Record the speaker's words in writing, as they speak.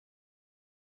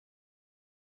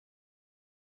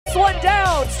one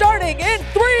down, starting in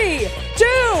 3, 2,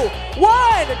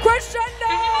 1,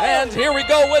 crescendo! And here we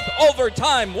go with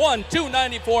overtime.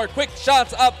 1-294, quick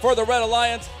shots up for the Red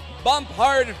Alliance. Bump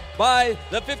hard by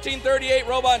the 1538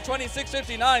 robot,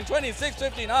 2659,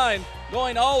 2659,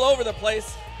 going all over the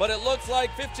place. But it looks like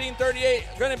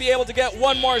 1538 going to be able to get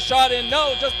one more shot in.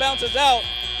 No, just bounces out.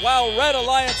 Wow, Red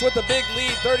Alliance with the big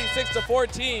lead,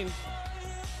 36-14.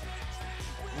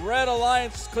 Red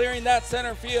Alliance clearing that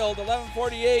center field,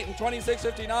 11:48 and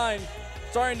 26:59.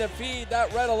 Starting to feed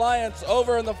that Red Alliance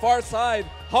over on the far side.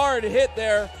 Hard hit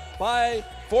there by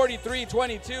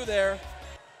 43-22 there.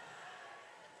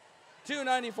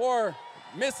 294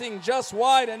 missing just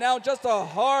wide, and now just a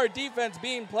hard defense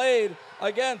being played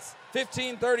against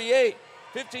 1538.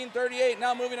 1538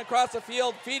 now moving across the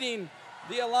field, feeding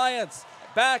the Alliance.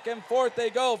 Back and forth they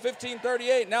go.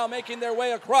 1538 now making their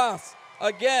way across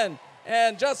again.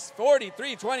 And just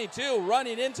 43-22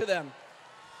 running into them.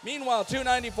 Meanwhile,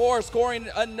 294 scoring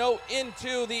a note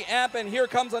into the amp, and here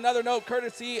comes another note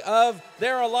courtesy of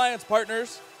their Alliance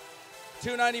partners.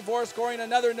 294 scoring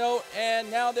another note, and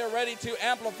now they're ready to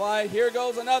amplify. Here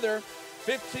goes another.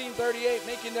 1538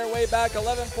 making their way back.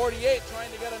 11:48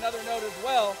 trying to get another note as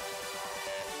well.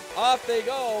 Off they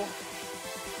go.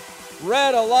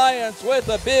 Red Alliance with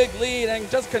a big lead and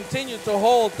just continues to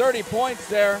hold 30 points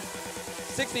there.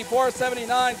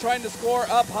 64-79 trying to score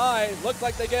up high. Looks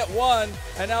like they get one.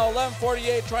 And now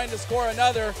 11:48 trying to score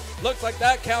another. Looks like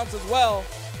that counts as well.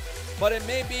 But it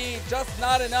may be just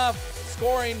not enough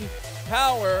scoring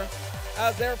power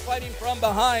as they're fighting from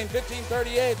behind.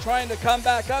 1538 trying to come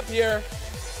back up here.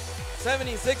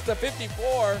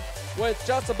 76-54 with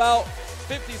just about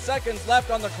 50 seconds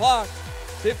left on the clock.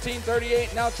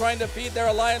 1538 now trying to feed their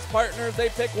Alliance partners. They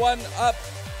pick one up,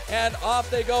 and off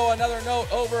they go. Another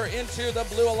note over into the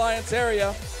Blue Alliance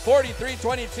area.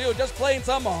 43-22, just playing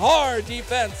some hard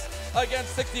defense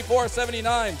against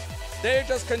 64-79. They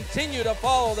just continue to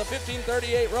follow the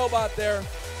 1538 robot there.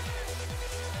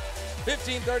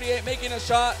 1538 making a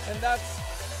shot, and that's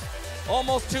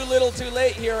almost too little too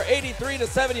late here.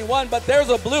 83-71, but there's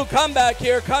a Blue comeback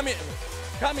here coming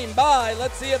by.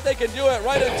 Let's see if they can do it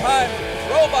right in time.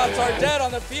 Robots are dead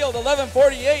on the field.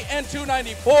 11:48 and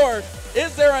 294.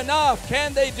 Is there enough?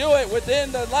 Can they do it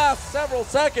within the last several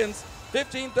seconds?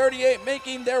 1538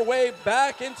 making their way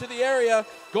back into the area.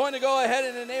 Going to go ahead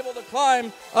and enable the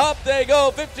climb. Up they go.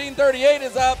 1538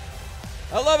 is up.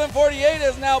 11:48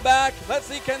 is now back. Let's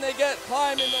see, can they get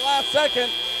climb in the last second?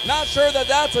 Not sure that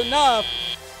that's enough.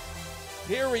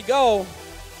 Here we go.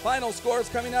 Final scores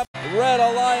coming up. Red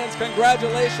Alliance,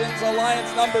 congratulations.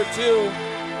 Alliance number 2.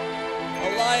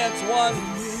 Alliance 1.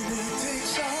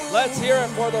 Let's hear it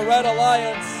for the Red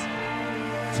Alliance.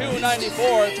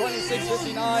 294,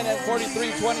 26:59, and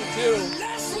 43:22.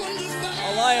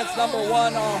 Alliance number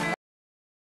 1.